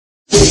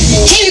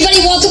Hey everybody,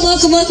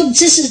 welcome.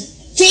 This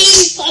is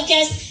Dave's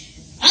podcast.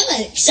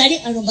 I'm excited.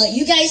 I don't know about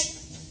you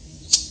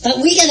guys, but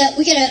we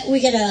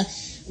got a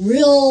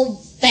real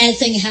bad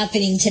thing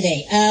happening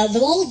today. The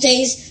old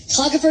days,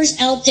 photographers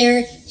out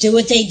there do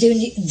what they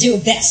do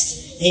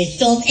best. They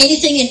film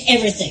anything and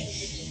everything.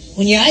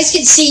 When your eyes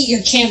can see,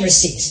 your camera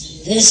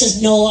sees. This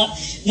is no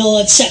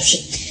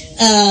exception.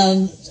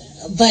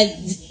 But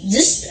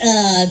this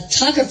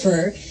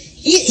photographer,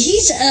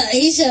 he's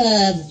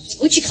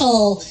what you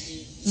call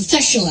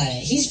professional at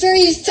it. He's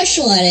very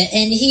professional at it,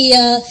 and he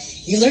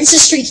learns the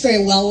streets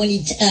very well when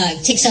he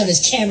takes out his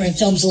camera and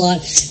films a lot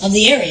of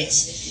the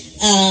areas.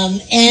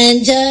 And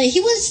he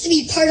wants to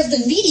be part of the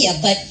media,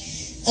 but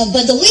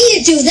the way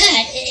you do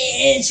that,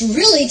 it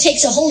really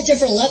takes a whole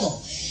different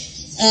level.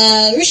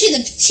 Usually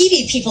the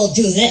TV people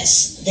do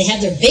this. They have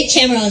their big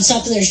camera on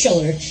top of their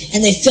shoulder,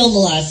 and they film a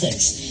lot of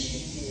things.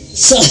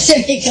 So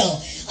there you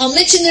go. I'll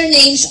mention their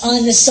names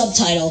on the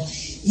subtitle.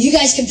 You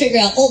guys can figure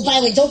out. Oh, by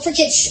the way, don't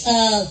forget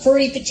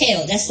Furry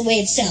Potato. That's the way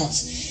it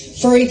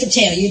sounds. Furry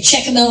Potato. You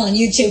check them out on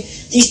YouTube.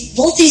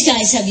 Both these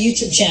guys have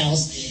YouTube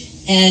channels,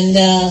 and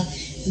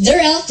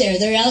they're out there.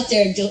 They're out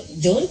there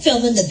doing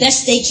filming the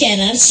best they can.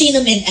 I've seen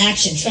them in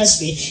action. Trust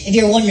me. If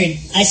you're wondering,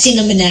 I've seen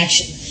them in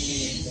action,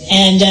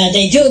 and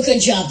they do a good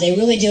job. They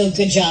really do a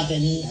good job,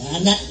 and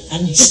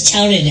I'm just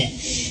touting it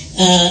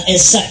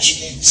as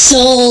such.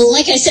 So,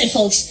 like I said,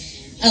 folks.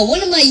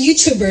 One of my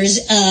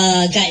YouTubers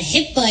got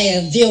hit by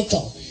a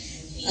vehicle.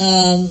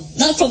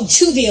 Not from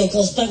two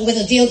vehicles, but with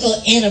a vehicle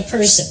and a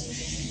person.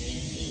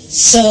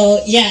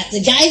 So, yeah, the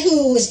guy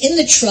who was in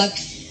the truck,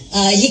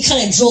 he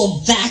kind of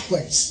drove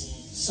backwards.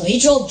 So he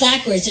drove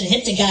backwards and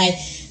hit the guy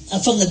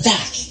from the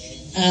back.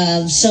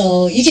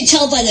 So you can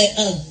tell by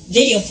the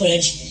video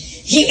footage,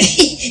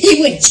 he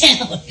went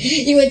down.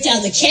 He went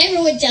down. The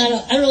camera went down.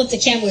 I don't know if the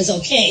camera was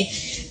okay,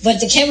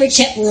 but the camera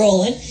kept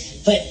rolling.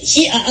 But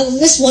I'm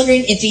just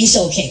wondering if he's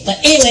okay. But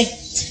anyway,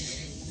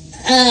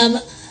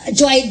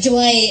 do I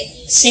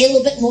say a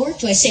little bit more?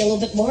 Do I say a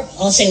little bit more?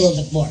 I'll say a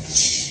little bit more.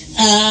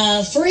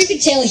 Furry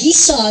Potato, he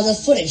saw the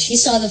footage. He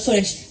saw the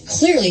footage.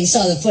 Clearly he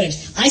saw the footage.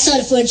 I saw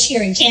the footage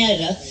here in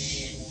Canada.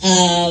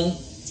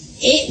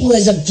 It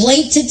was a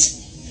blatant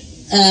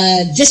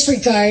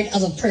disregard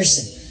of a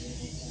person,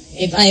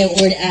 if I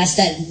were to ask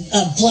that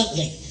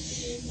bluntly.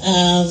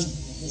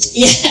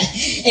 Yeah,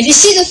 if you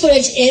see the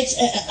footage,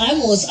 I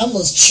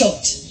almost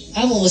choked.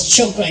 I almost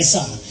choked when I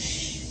saw it.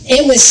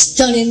 It was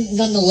stunning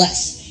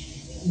nonetheless.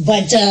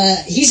 But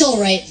he's all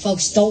right,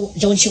 folks.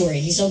 Don't you worry.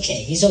 He's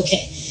okay. He's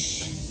okay.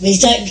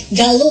 He's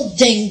got a little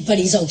ding, but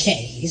he's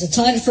okay. He's a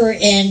photographer,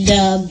 and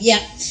yeah.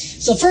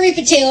 So Furry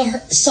Potato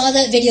saw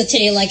that video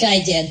today, like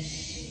I did,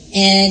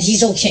 and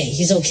he's okay.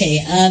 He's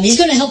okay. He's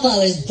going to help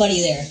out his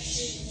buddy there,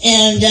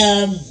 and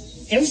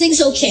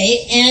everything's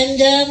okay. And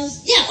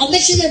yeah, I'll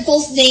mention their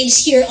both names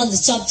here on the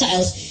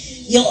subtitles.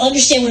 You'll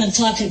understand what I'm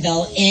talking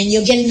about, and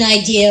you'll get an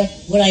idea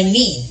what I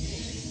mean.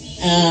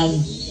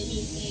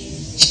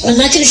 I'm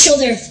not going to show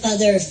their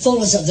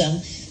photos of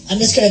them. I'm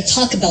just going to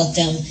talk about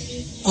them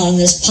on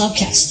this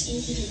podcast.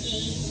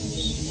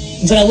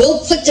 But I will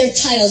put their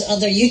titles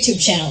of their YouTube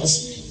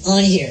channels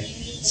on here.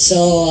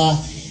 So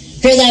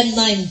bear that in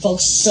mind,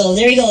 folks. So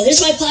there you go.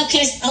 There's my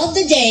podcast of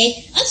the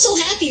day. I'm so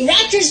happy.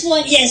 Raptors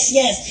won. Yes.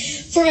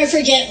 Before I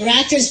forget,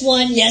 Raptors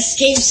won. Yes.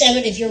 Game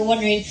 7, if you're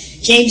wondering.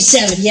 Game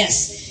 7,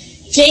 yes.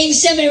 Game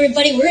 7,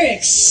 everybody. We're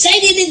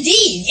excited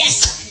indeed.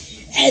 Yes.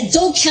 And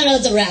don't count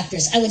out the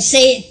Raptors. I would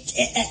say,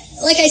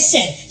 like I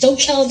said, don't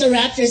count out the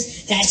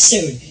Raptors that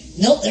soon.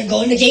 Nope, they're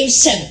going to Game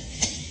 7.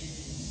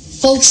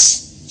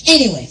 Folks,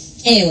 anyway,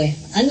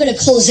 I'm going to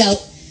close out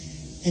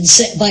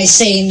by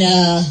saying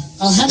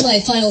I'll have my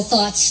final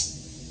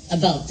thoughts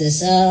about this.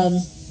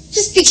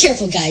 Just be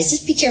careful, guys.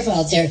 Just be careful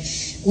out there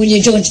when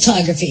you're doing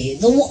photography.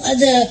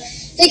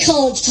 They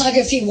call it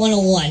photography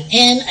 101.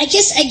 And I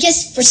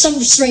guess for some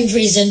strange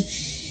reason,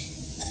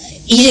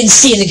 he didn't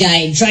see the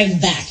guy driving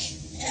back.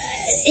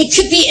 It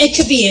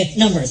could be a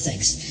number of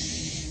things.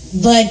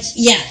 But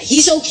yeah,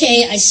 he's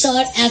okay. I saw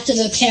it after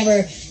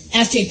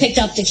he picked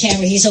up the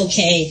camera. He's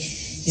okay.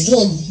 He's a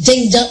little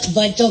dinged up,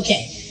 but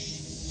okay.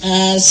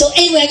 So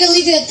anyway, I'm going to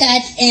leave it at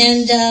that.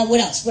 And what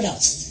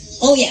else?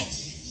 Oh yeah.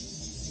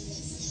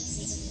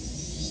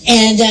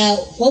 And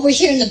what we're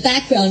hearing in the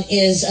background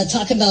is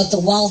talking about the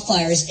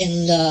wildfires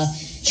in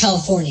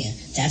California.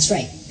 That's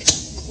right.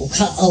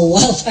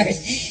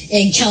 Wildfires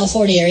in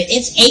California area.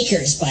 It's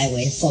acres, by the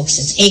way, folks.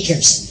 It's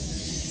acres.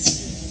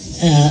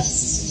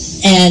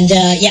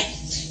 Yeah.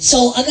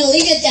 So I'm going to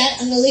leave it at that.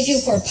 I'm going to leave you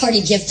for a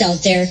party gift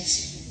out there.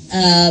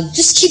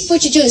 Just keep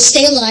what you're doing.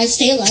 Stay alive.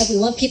 We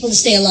want people to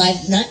stay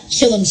alive, not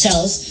kill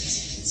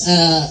themselves.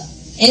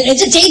 And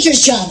it's a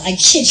dangerous job. I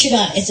kid you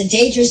not. It's a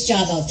dangerous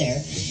job out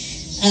there.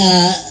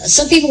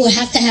 Some people will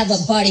have to have a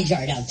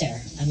bodyguard out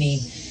there. I mean,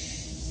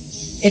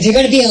 if you're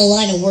going to be in a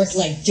line of work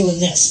like doing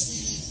this.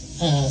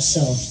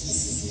 So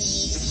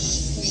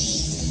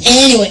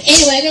anyway,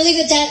 I'm going to leave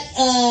it at that.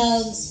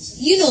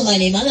 You know my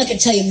name. I'm not going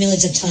to tell you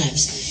millions of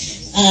times.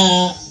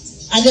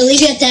 I'm going to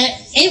leave you at that.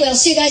 Anyway, I'll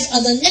see you guys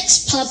on the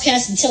next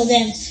podcast. Until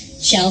then,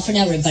 ciao for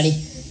now, everybody.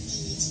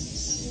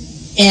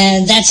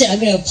 And that's it. I'm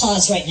going to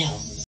pause right now.